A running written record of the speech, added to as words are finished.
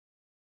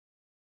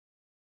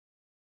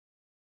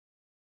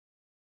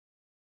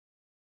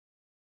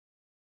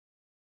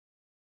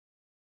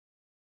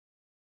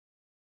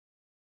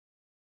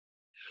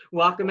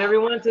Welcome,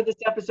 everyone, to this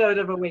episode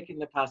of Awaken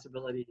the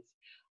Possibilities.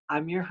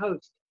 I'm your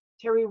host,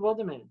 Terry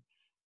Wilderman,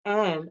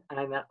 and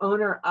I'm the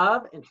owner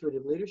of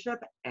Intuitive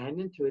Leadership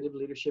and Intuitive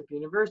Leadership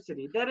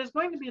University that is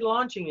going to be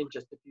launching in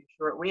just a few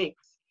short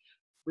weeks.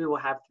 We will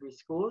have three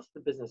schools: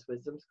 the Business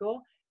Wisdom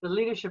School, the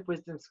Leadership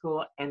Wisdom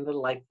School, and the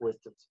Life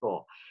Wisdom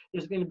School.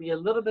 There's going to be a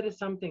little bit of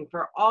something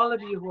for all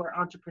of you who are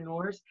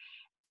entrepreneurs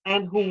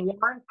and who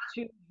want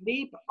to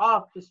leap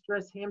off the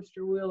stress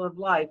hamster wheel of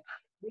life,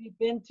 leap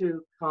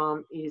into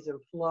calm, ease, and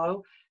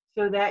flow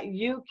so that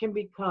you can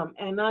become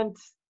an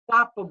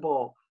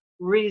unstoppable,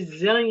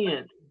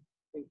 resilient,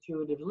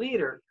 intuitive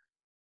leader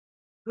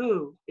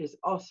who is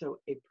also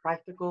a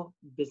practical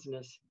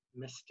business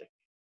mystic.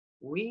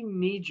 We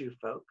need you,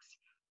 folks.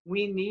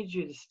 We need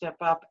you to step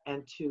up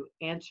and to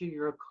answer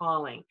your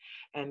calling.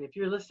 And if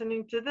you're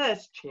listening to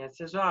this,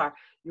 chances are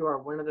you are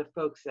one of the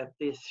folks that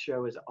this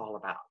show is all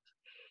about.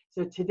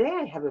 So today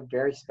I have a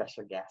very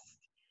special guest.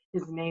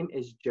 His name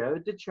is Joe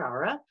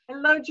DiChiara.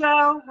 Hello,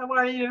 Joe. How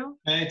are you?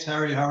 Hey,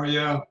 Terry. How are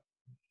you?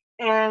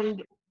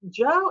 And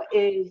Joe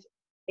is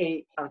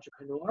an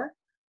entrepreneur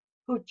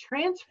who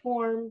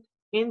transformed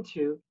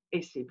into a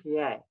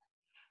CPA.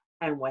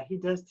 And what he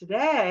does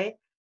today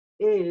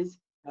is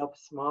help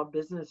small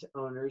business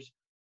owners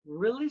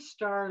really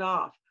start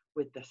off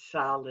with the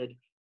solid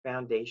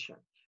foundation.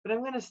 But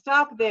I'm going to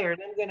stop there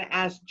and I'm going to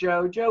ask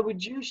Joe. Joe,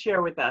 would you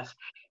share with us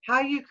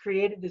how you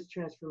created this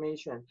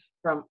transformation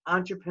from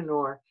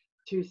entrepreneur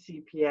to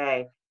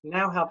CPA,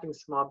 now helping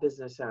small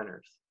business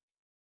owners?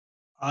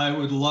 I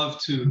would love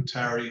to,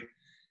 Terry.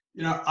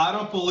 I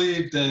don't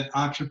believe that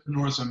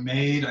entrepreneurs are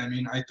made. I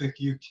mean, I think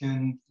you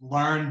can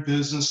learn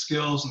business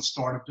skills and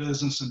start a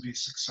business and be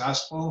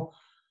successful.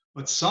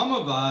 But some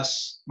of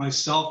us,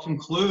 myself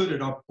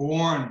included, are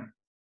born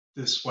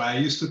this way. I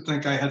used to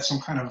think I had some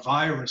kind of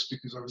virus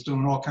because I was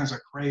doing all kinds of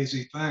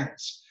crazy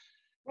things.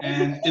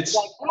 And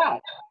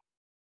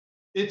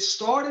it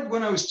started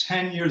when I was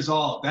 10 years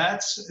old.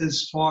 That's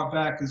as far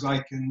back as I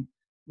can,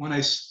 when I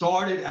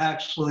started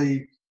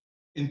actually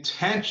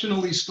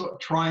intentionally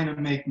trying to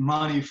make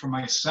money for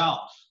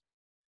myself.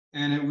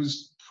 And it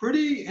was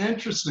pretty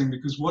interesting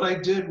because what I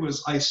did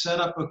was I set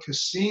up a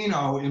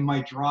casino in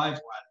my driveway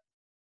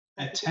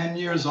at 10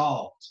 years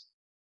old.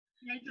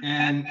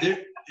 And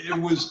it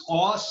was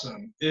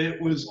awesome. It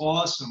was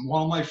awesome.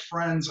 All my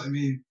friends,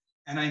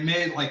 and I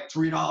made like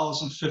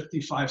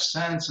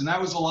 $3.55, and that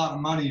was a lot of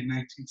money in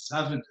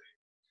 1970.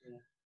 Yeah.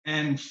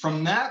 And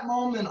from that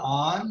moment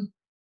on,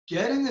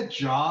 getting a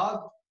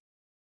job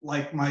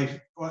like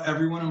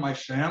everyone in my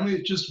family,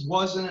 it just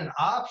wasn't an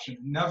option. It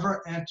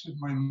never entered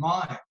my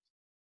mind.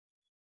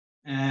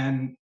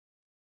 And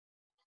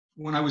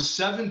when I was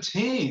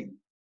 17,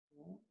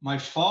 my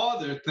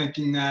father,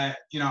 thinking that,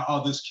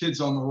 oh, this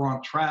kid's on the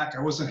wrong track,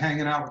 I wasn't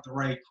hanging out with the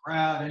right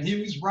crowd, and he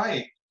was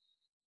right.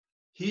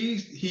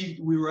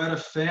 We were at a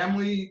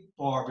family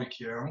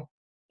barbecue,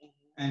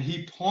 and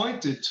he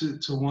pointed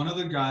to one of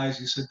the guys.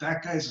 He said,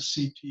 "That guy's a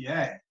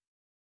CPA."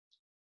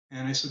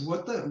 And I said,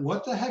 what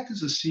the heck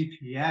is a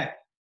CPA? And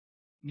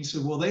he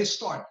said, well, they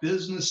start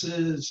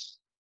businesses,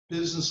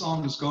 business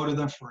owners go to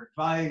them for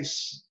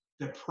advice,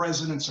 they're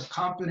presidents of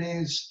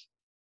companies.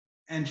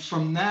 And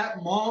from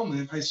that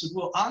moment, I said,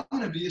 well, I'm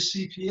going to be a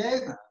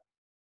CPA then.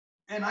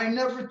 And I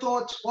never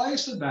thought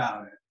twice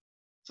about it.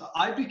 So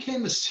I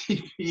became a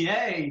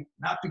CPA,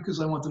 not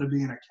because I wanted to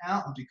be an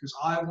accountant, because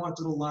I wanted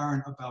to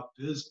learn about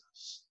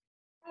business.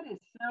 That is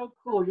so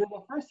cool. You're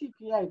the first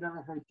CPA I've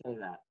ever heard say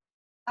that.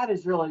 That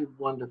is really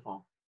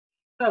wonderful.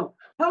 So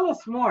tell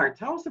us more.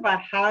 Tell us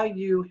about how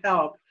you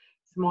help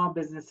small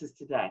businesses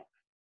today.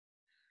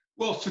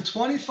 Well, for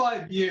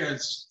 25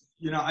 years,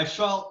 I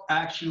felt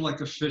actually like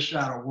a fish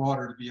out of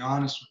water, to be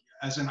honest with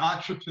you. As an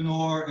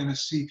entrepreneur in a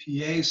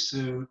CPA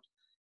suit,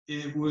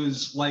 it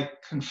was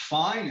like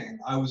confining.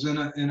 I was in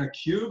a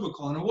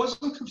cubicle, and it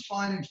wasn't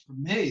confining for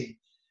me.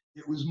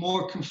 It was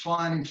more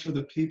confining for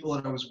the people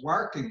that I was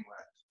working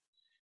with,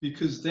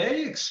 because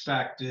they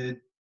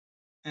expected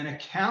an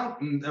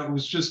accountant that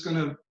was just going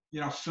to,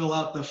 fill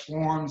out the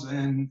forms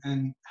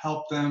and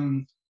help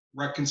them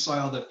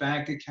reconcile their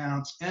bank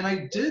accounts. And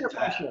I did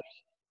that.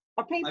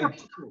 A paper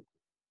pusher.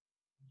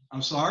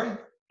 I'm sorry?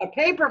 A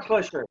paper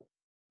pusher.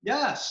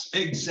 Yes,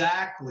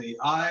 exactly.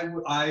 I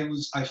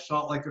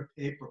felt like a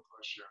paper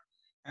pusher,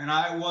 and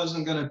I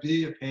wasn't going to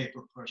be a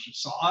paper pusher.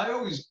 So I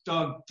always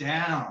dug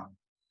down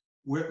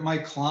with my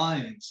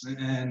clients,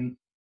 and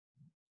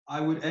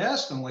I would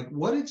ask them, like,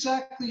 what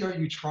exactly are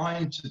you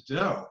trying to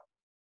do?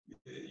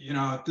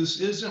 This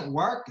isn't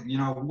working.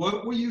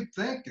 What were you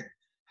thinking?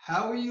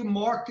 How are you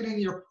marketing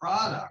your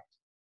product?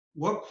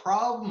 What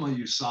problem are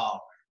you solving?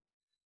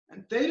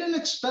 And they didn't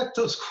expect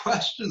those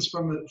questions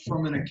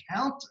from an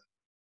accountant.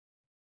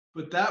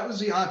 But that was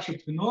the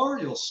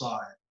entrepreneurial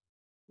side.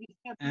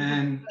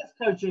 And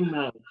coaching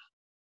mode.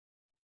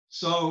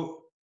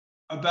 So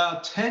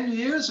about 10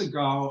 years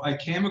ago, I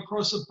came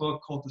across a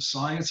book called The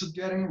Science of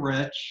Getting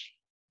Rich.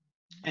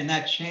 And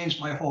that changed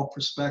my whole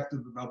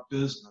perspective about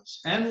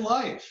business and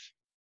life.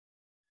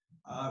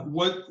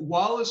 What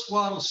Wallace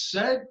Wattles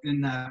said in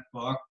that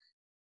book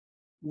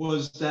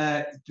was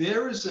that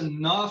there is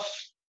enough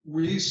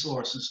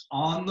resources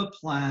on the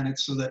planet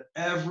so that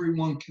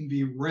everyone can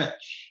be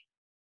rich.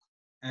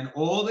 And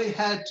all they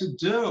had to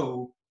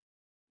do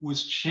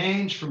was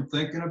change from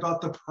thinking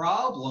about the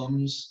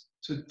problems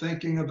to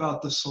thinking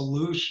about the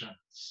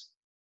solutions.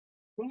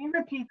 Can you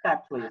repeat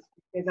that, please?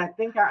 Because I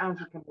think our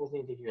entrepreneurs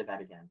need to hear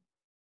that again.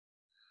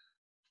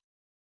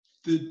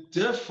 The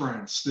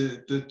difference,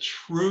 the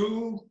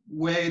true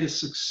way to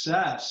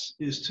success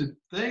is to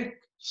think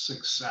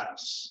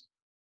success,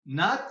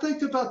 not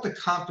think about the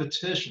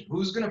competition.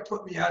 Who's going to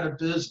put me out of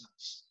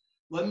business?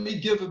 Let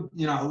me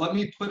let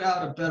me put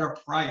out a better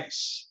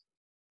price.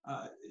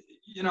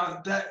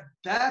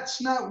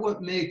 That's not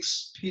what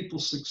makes people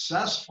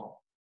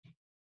successful.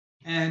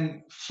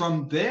 And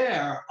from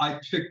there, I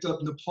picked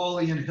up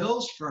Napoleon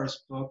Hill's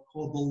first book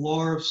called The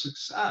Law of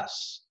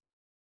Success.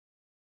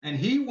 And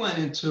he went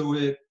into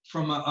it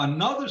from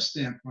another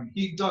standpoint.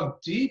 He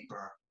dug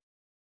deeper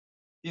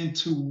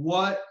into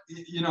what,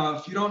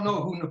 if you don't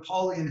know who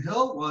Napoleon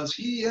Hill was,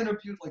 he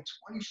interviewed like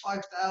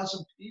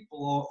 25,000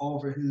 people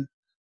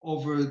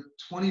over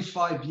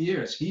 25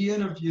 years. He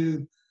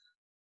interviewed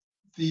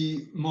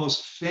the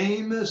most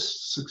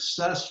famous,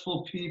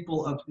 successful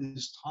people of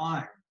his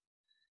time.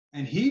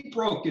 And he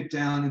broke it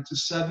down into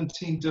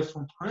 17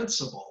 different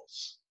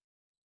principles.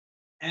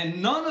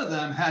 And none of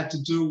them had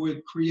to do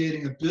with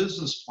creating a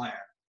business plan.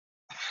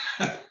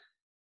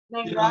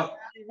 No, you're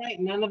absolutely right.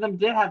 None of them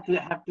did have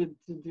to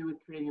do with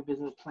creating a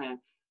business plan.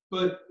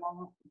 But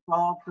it's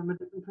all from a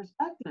different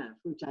perspective,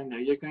 which I know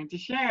you're going to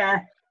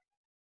share.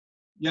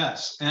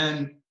 Yes,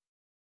 and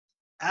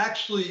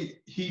actually,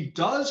 he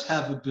does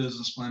have a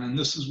business plan, and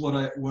this is what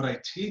I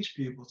teach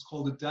people. It's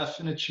called a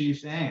definite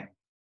chief aim,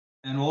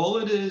 and all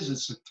it is,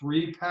 it's a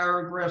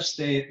 3-paragraph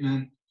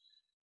statement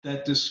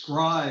that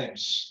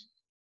describes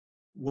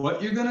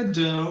what you're going to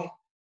do,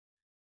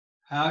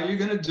 how you're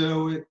going to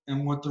do it,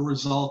 and what the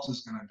result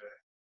is going to be.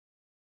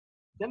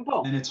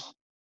 Simple. And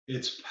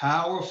it's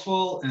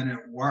powerful and it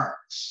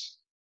works.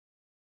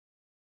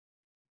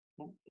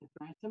 It's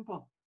very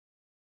simple.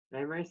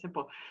 Very, very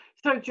simple.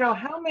 So, Joe,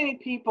 how many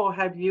people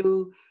have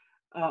you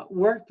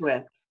worked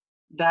with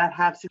that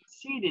have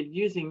succeeded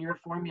using your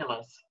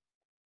formulas?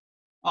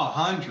 Oh,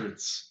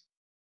 hundreds.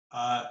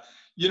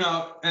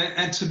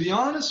 And to be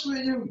honest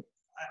with you,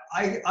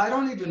 I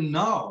don't even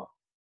know,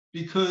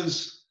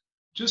 because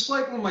just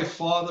like when my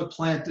father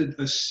planted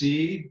a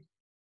seed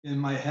in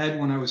my head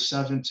when I was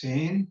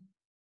 17,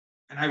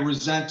 and I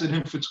resented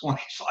him for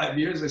 25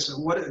 years. I said,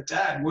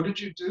 Dad, what did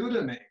you do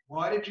to me?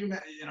 Why did you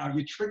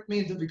tricked me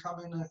into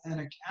becoming an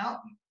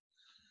accountant?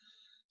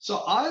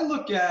 So I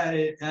look at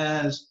it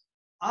as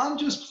I'm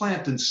just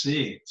planting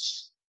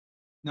seeds.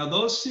 Now,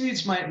 those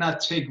seeds might not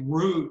take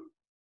root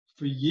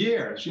for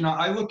years.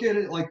 I look at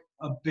it like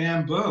a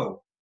bamboo.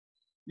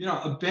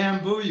 A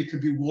bamboo, you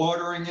could be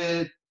watering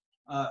it.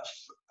 I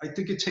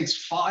think it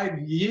takes 5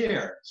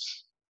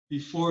 years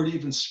before it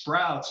even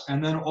sprouts,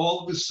 and then all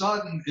of a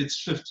sudden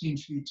it's 15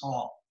 feet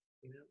tall.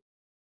 Yeah.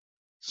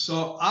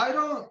 So I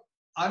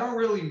don't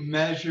really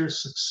measure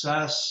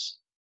success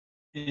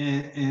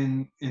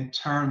in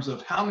terms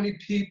of how many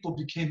people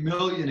became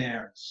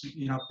millionaires,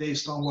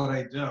 based on what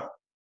I do.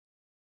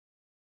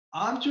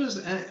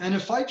 And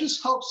if I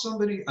just help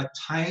somebody a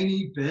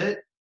tiny bit,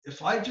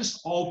 if I just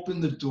open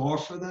the door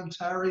for them,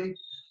 Terry,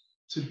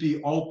 to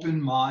be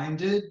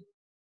open-minded,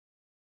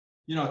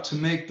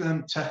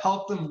 to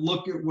help them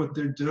look at what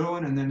they're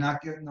doing and they're not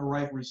getting the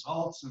right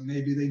results and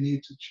maybe they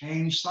need to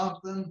change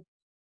something.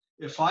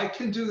 If I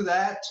can do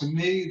that, to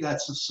me,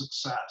 that's a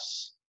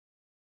success.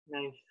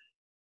 Nice.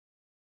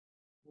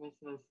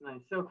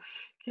 Nice. So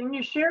can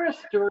you share a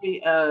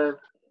story of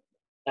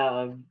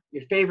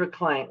your favorite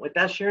client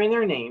without sharing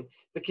their name,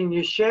 but can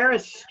you share a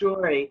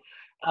story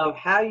of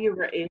how you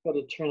were able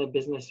to turn a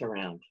business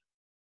around?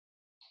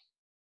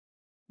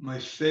 My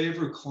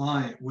favorite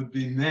client would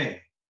be me.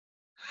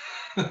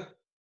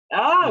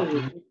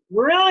 Oh,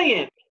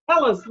 brilliant.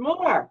 Tell us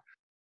more.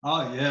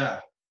 Oh, yeah.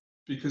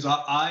 Because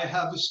I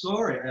have a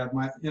story. I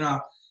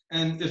have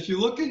and if you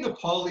look at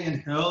Napoleon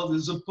Hill,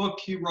 there's a book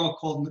he wrote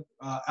called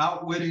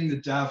Outwitting the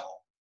Devil.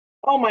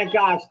 Oh my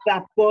gosh,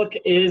 that book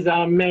is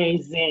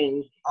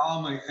amazing.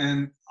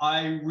 And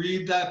I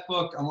read that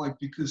book, I'm like,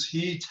 because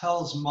he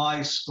tells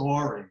my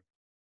story.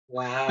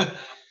 Wow.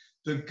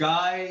 The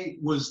guy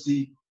was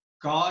the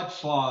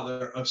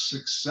godfather of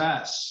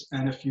success.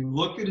 And if you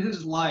look at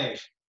his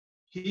life,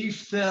 he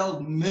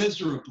failed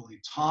miserably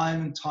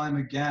time and time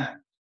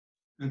again,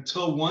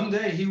 until one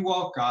day he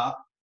woke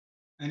up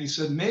and he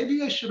said,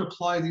 maybe I should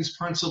apply these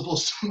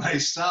principles to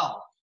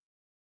myself.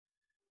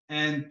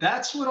 And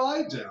that's what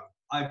I do.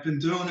 I've been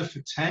doing it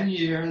for 10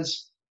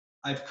 years.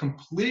 I've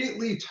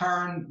completely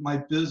turned my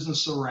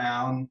business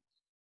around,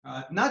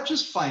 not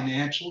just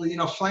financially.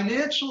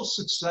 Financial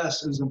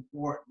success is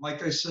important.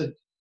 Like I said,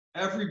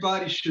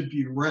 everybody should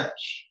be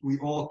rich. We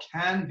all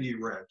can be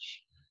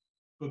rich.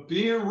 But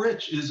being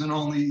rich isn't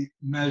only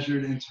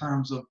measured in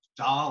terms of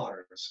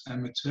dollars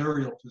and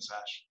material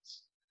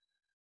possessions.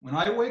 When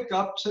I wake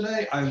up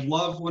today, I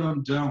love what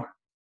I'm doing.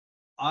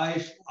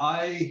 I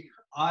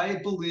I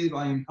believe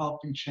I am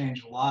helping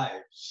change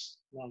lives.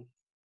 Nice,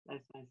 nice,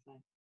 nice, nice.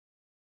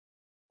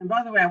 And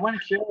by the way, I want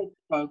to share with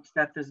folks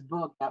that this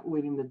book,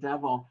 Outwitting the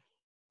Devil,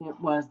 it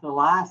was the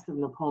last of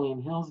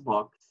Napoleon Hill's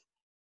books.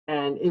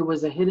 And it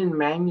was a hidden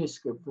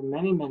manuscript for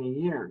many, many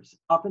years,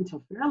 up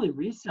until fairly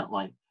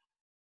recently.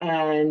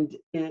 And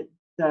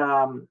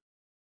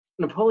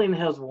Napoleon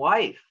Hill's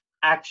wife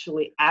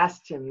actually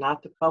asked him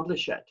not to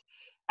publish it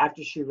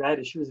after she read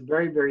it. She was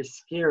very, very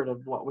scared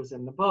of what was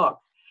in the book.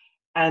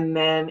 And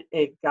then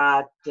it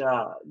got,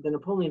 the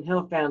Napoleon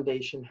Hill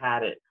Foundation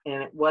had it.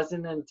 And it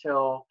wasn't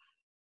until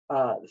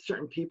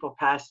certain people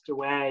passed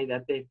away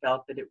that they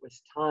felt that it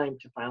was time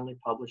to finally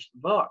publish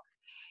the book.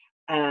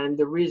 And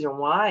the reason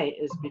why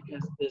is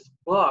because this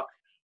book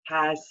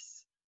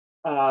has,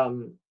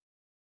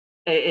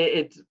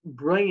 it's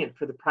brilliant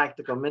for the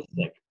practical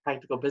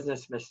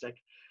business mystic,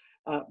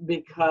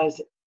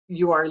 because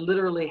you are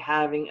literally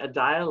having a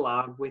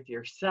dialogue with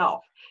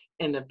yourself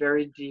in a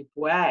very deep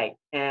way.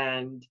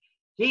 And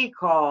he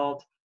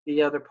called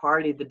the other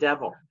party the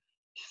devil.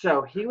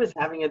 So he was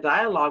having a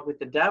dialogue with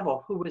the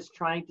devil, who was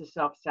trying to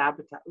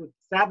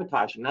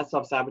sabotage him, not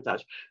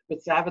self-sabotage,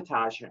 but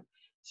sabotage him.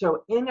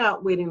 So in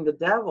Outwitting the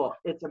Devil,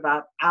 it's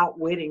about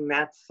outwitting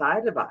that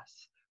side of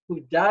us who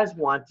does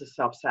want to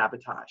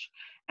self-sabotage.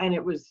 And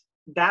it was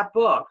that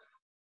book,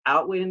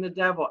 Outwitting the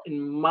Devil, in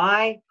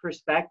my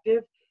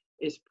perspective,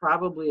 is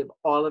probably of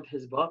all of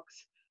his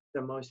books,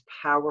 the most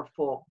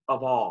powerful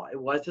of all.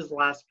 It was his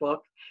last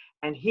book,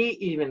 and he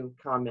even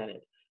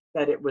commented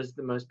that it was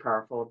the most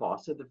powerful of all.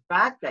 So the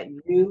fact that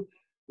you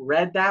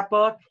read that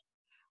book,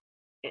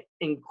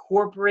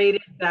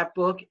 incorporated that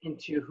book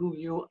into who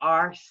you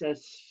are,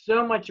 says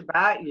so much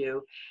about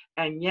you.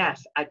 And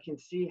yes, I can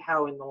see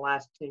how in the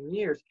last 10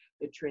 years,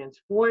 it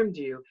transformed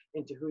you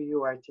into who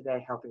you are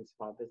today, helping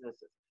small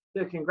businesses.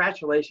 So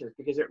congratulations,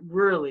 because it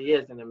really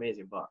is an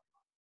amazing book.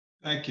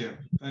 Thank you.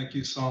 Thank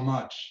you so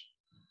much.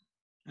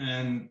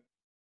 And,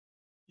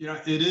 you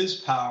know, it is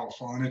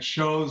powerful, and it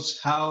shows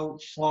how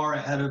far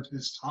ahead of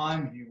his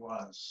time he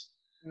was.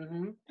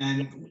 Mm-hmm.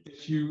 And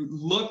if you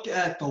look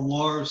at the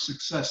law of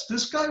success,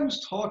 this guy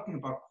was talking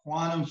about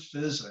quantum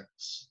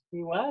physics.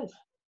 He was.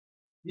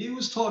 He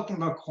was talking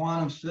about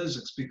quantum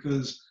physics,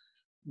 because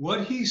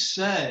what he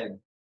said,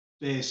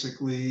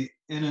 basically,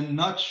 in a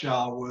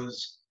nutshell,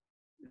 was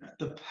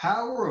the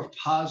power of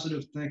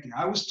positive thinking.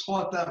 I was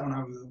taught that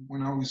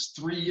when I was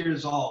 3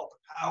 years old.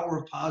 The power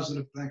of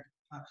positive thinking.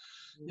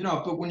 You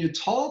know, but when you're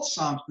told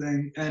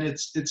something and it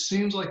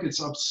seems like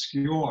it's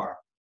obscure,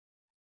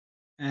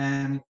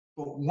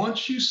 but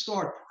once you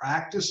start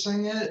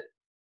practicing it,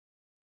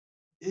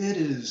 it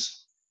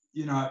is,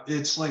 you know,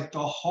 it's like the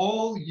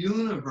whole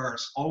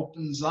universe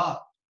opens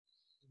up,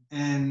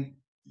 and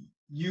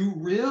you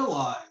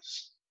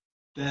realize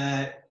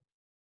that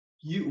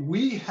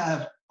we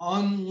have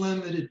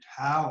unlimited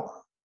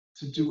power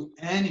to do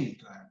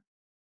anything.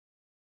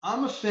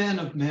 I'm a fan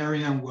of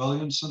Marianne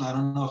Williamson. I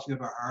don't know if you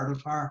ever heard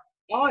of her.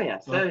 Oh,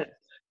 yes.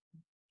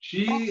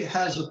 She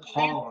has a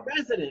poem.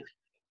 President.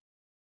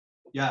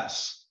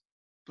 Yes.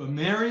 But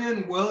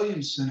Marianne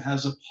Williamson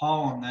has a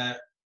poem that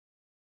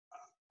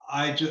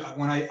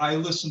when I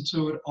listen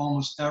to it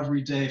almost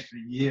every day for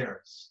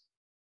years.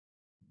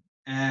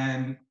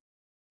 And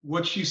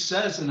what she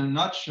says in a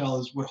nutshell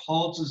is, what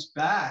holds us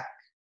back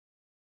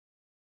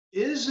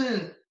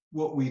isn't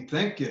what we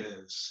think it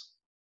is.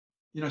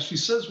 You know, she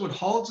says what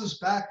holds us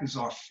back is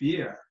our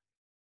fear.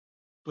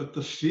 But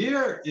the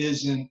fear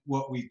isn't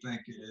what we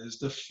think it is.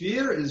 The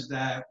fear is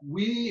that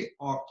we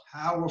are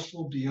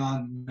powerful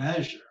beyond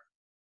measure.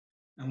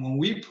 And when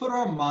we put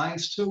our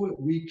minds to it,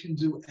 we can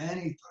do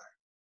anything.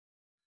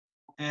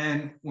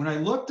 And when I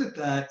looked at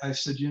that, I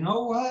said, you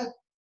know what?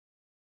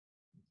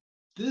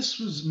 This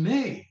was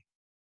me.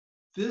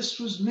 This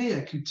was me.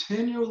 I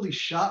continually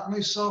shot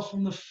myself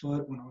in the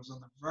foot when I was on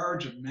the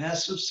verge of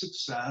massive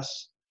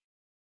success,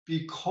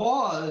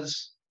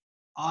 because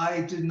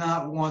I did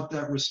not want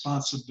that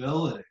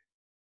responsibility.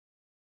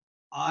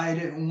 I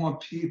didn't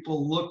want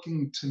people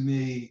looking to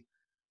me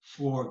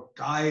for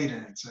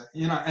guidance,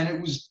 you know, and it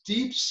was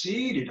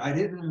deep-seated. I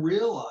didn't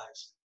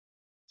realize.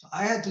 So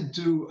I had to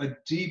do a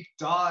deep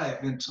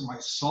dive into my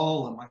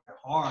soul and my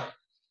heart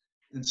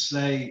and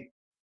say,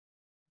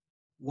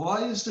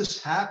 why is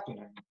this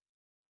happening?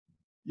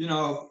 You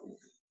know,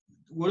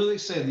 what do they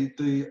say?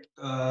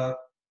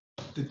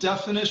 The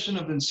definition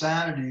of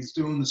insanity is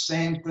doing the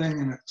same thing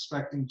and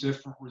expecting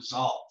different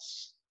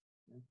results.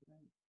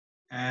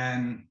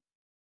 And,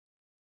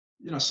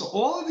 you know, so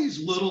all of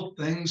these little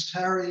things,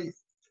 Terry,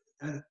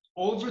 and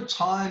over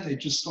time, they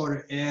just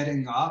started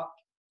adding up.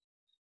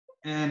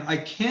 And I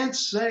can't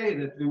say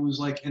that it was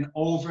like an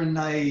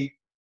overnight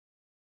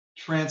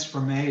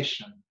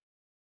transformation.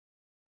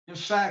 In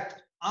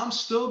fact, I'm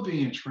still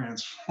being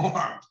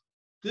transformed.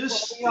 Well,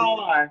 we all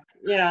are.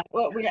 Yeah.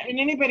 Well, and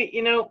anybody,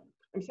 you know,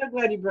 I'm so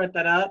glad you brought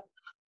that up,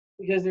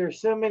 because there are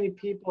so many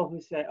people who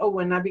say, oh,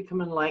 when I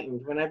become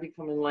enlightened, when I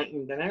become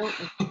enlightened.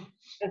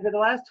 And for the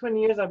last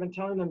 20 years, I've been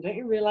telling them, don't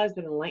you realize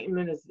that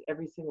enlightenment is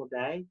every single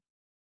day?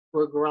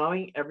 We're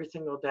growing every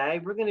single day.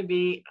 We're going to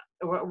be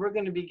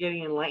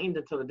getting enlightened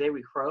until the day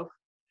we croak.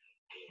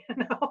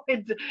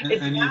 It's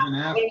and not even one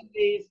after. of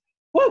these.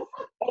 Woof!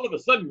 All of a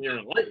sudden you're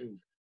enlightened.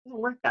 It doesn't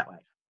work that way.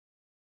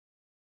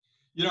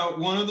 You know,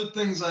 one of the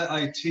things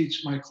I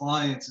teach my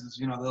clients is,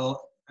 you know,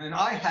 and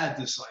I had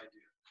this idea,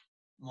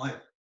 like,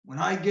 when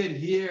I get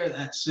here,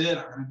 that's it.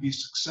 I'm going to be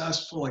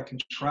successful. I can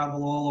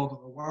travel all over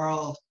the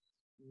world.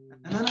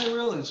 And then I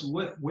realized,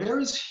 where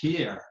is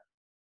here?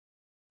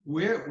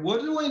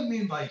 What do I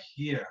mean by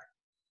here?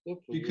 Good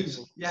for Because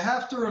you. you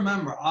have to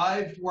remember,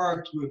 I've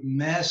worked with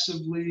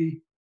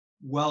massively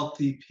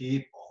wealthy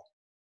people.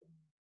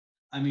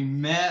 I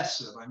mean,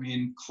 massive. I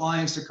mean,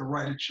 clients that could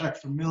write a check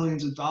for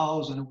millions of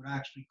dollars and it would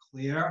actually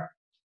clear.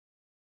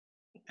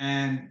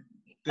 And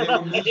I they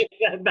love were that you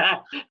said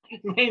that.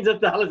 Millions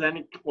of dollars and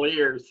it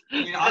clears.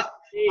 I mean, That's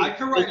I deep.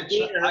 could write a It's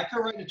check. clear. I could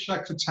write a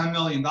check for $10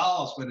 million,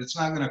 but it's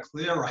not going to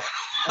clear right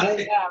Oh,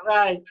 away. yeah,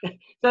 right.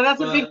 So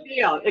that's a big But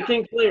deal. It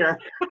can clear.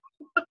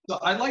 so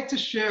I'd like to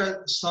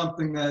share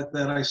something that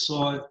I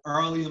saw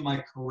early in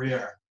my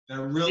career that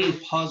really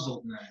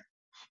puzzled me,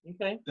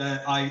 Okay.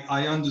 that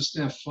I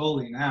understand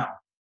fully now.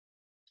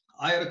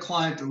 I had a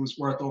client that was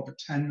worth over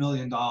 $10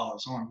 million,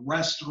 on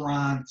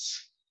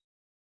restaurants,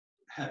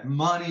 had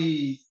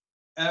money,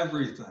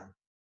 everything.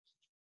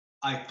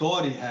 I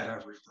thought he had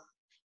everything.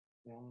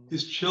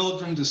 His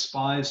children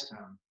despised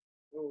him.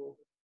 Oh,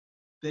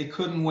 They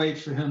couldn't wait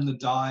for him to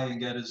die and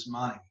get his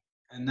money.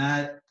 And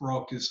that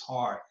broke his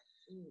heart.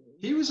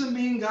 He was a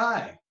mean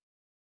guy.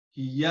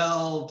 He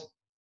yelled.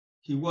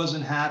 He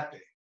wasn't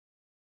happy.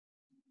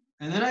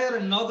 And then I had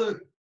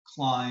another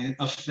client,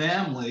 a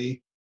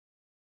family,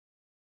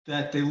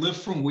 that they lived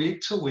from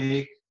week to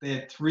week. They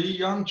had 3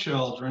 young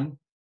children,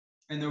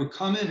 and they would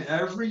come in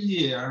every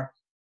year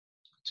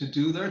to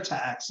do their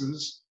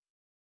taxes,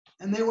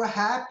 and they were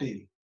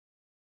happy.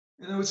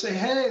 And they would say,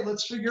 hey,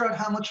 let's figure out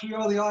how much we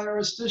owe the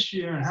IRS this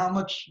year and how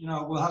much, you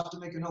know, we'll have to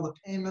make another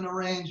payment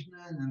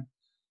arrangement. And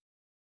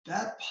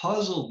that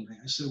puzzled me.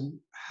 I said,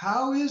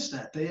 how is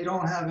that? They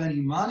don't have any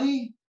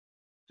money.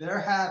 They're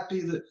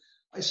happy. That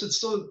I said,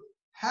 so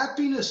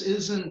happiness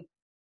isn't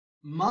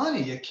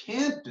money. It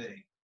can't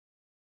be.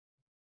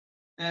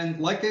 And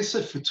like I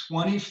said, for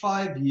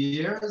 25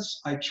 years,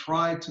 I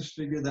tried to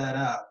figure that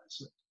out. I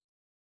said,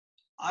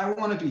 I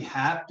want to be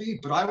happy,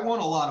 but I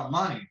want a lot of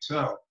money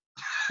too.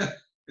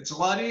 It's a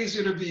lot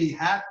easier to be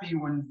happy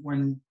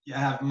when you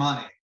have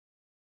money.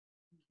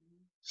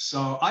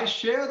 So I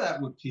share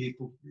that with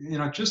people, you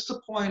know, just to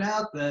point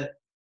out that,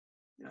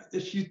 you know,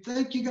 if you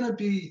think you're going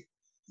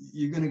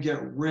to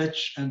get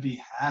rich and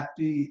be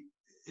happy,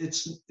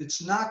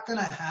 it's not going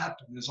to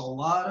happen. There's a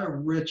lot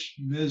of rich,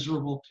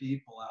 miserable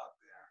people out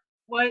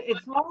well,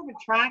 it's law of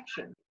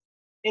attraction.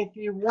 If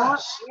you there. want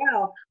Yes.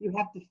 wealth, you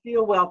have to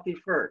feel wealthy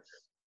first.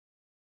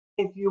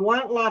 If you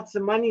want lots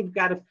of money, you've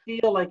got to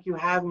feel like you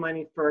have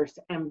money first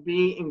and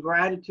be in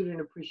gratitude and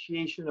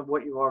appreciation of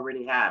what you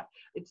already have.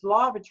 It's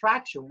law of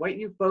attraction. What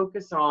you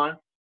focus on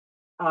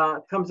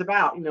comes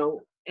about, you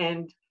know,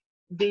 and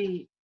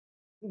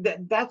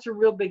that's a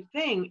real big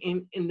thing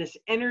in this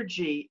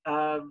energy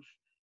of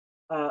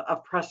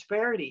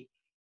prosperity.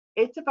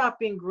 It's about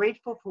being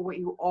grateful for what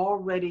you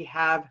already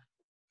have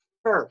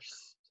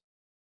first.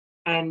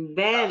 And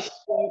then Yes.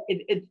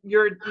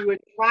 you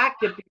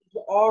attract it because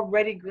you're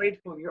already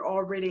grateful, you're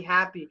already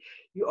happy,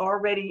 you're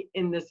already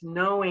in this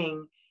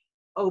knowing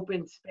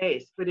open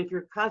space. But if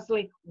you're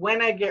constantly,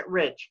 when I get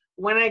rich,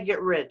 when I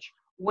get rich,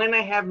 when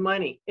I have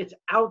money, it's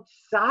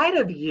outside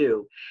of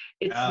you.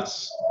 It's not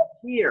Yes.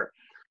 here.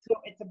 So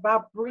it's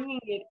about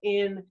bringing it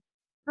in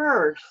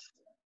first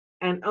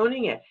and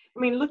owning it. I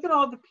mean, look at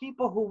all the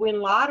people who win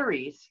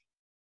lotteries,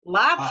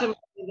 lots of Ah, money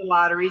in the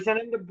lotteries, and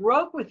end up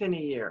broke within a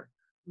year.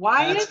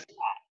 Why is that's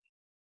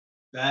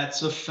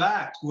that's a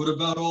fact. What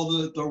about all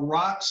the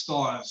rock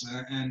stars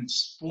and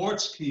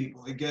sports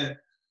people? They get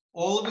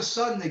all of a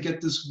sudden they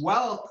get this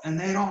wealth and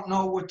they don't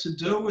know what to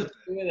do with it.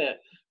 with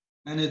it?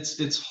 And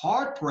it's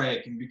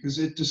heartbreaking because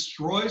it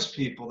destroys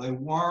people. They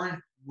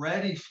weren't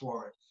ready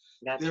for it.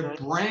 That's Their right.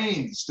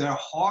 brains, their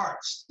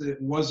hearts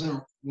that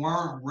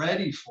weren't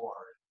ready for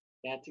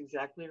it. That's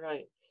exactly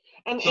right.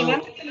 And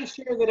I'm So pretty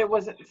sure that it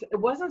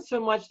wasn't so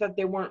much that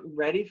they weren't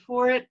ready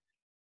for it.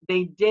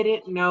 They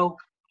didn't know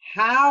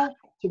how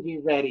to be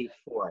ready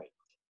for it.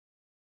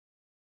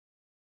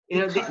 You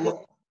know, it kind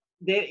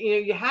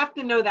you have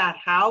to know that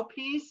how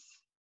piece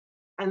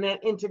and then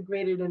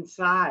integrate it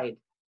inside.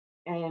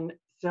 And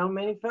so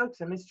many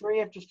folks, I mean,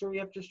 story after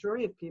story after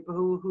story of people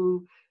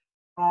who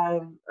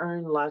have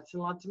earned lots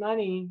and lots of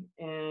money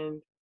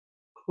and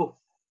poof.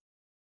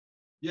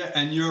 yeah,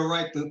 and you're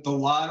right. The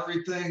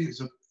lottery thing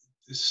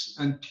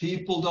and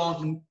people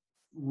don't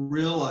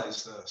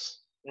realize this.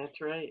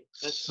 That's right.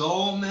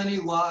 So many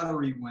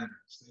lottery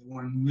winners. They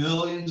won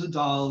millions of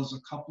dollars.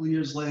 A couple of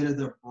years later,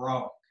 they're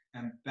broke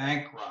and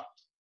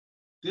bankrupt.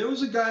 There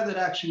was a guy that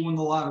actually won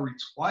the lottery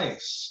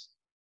twice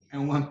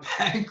and went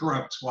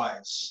bankrupt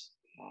twice.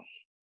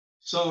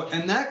 So,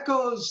 and that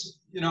goes,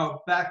 you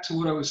know, back to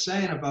what I was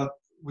saying about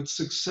with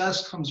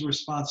success comes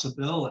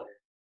responsibility.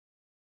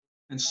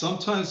 And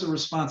sometimes the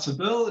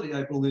responsibility,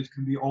 I believe,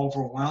 can be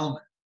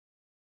overwhelming.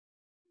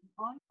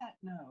 On that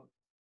note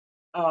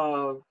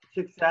of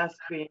success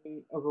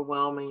being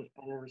overwhelming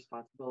and a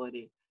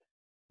responsibility,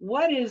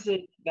 what is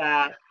it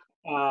that,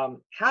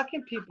 how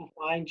can people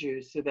find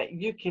you so that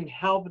you can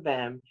help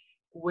them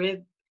with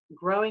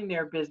growing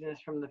their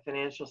business from the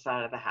financial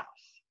side of the house?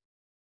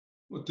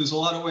 Look, there's a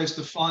lot of ways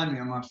to find me.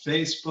 I'm on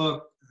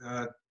Facebook.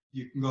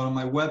 You can go to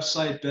my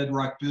website,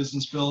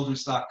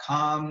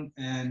 bedrockbusinessbuilders.com,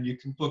 and you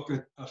can book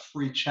a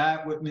free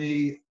chat with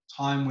me,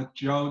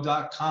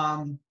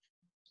 timewithjoe.com.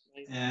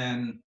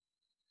 And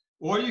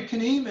or you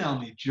can email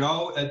me,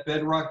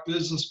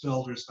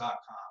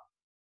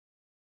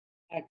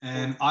 joe@bedrockbusinessbuilders.com.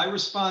 And I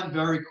respond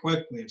very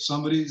quickly. If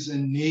somebody's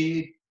in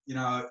need,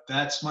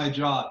 that's my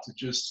job, to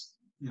just,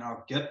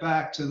 get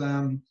back to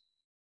them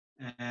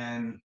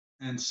and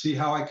see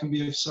how I can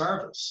be of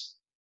service.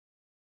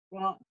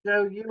 Well,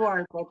 Joe, you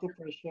are a breath of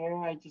fresh air.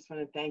 I just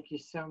want to thank you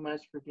so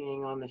much for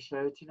being on the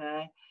show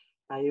today.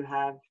 You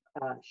have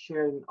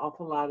shared an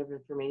awful lot of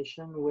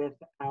information with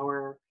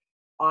our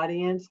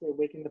audience, the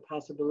Awaken the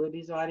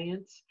Possibilities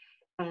audience.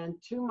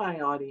 And to my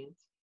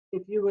audience,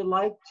 if you would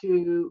like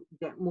to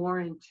get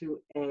more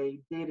into a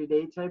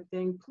day-to-day type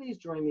thing, please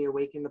join the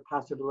Awaken the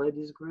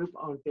Possibilities group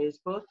on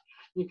Facebook.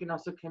 You can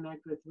also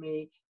connect with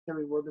me,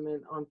 Terry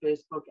Wilderman, on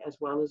Facebook, as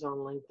well as on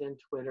LinkedIn,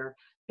 Twitter,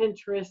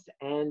 Pinterest,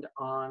 and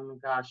on,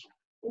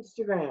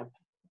 Instagram.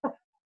 So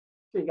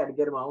you got to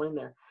get them all in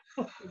there.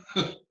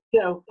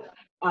 So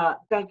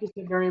thank you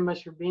so very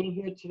much for being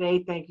here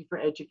today. Thank you for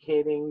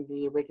educating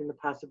the Awaken the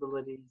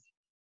Possibilities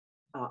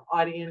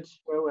audience.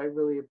 Joe, I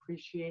really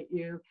appreciate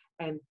you.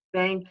 And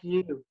thank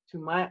you to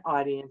my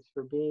audience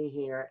for being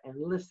here and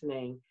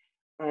listening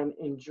and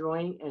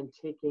enjoying and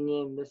taking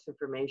in this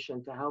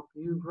information to help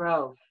you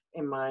grow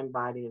in mind,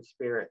 body, and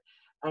spirit.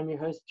 I'm your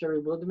host,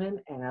 Terry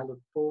Wilderman, and I look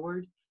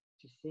forward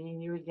to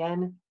seeing you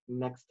again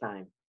next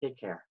time. Take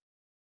care.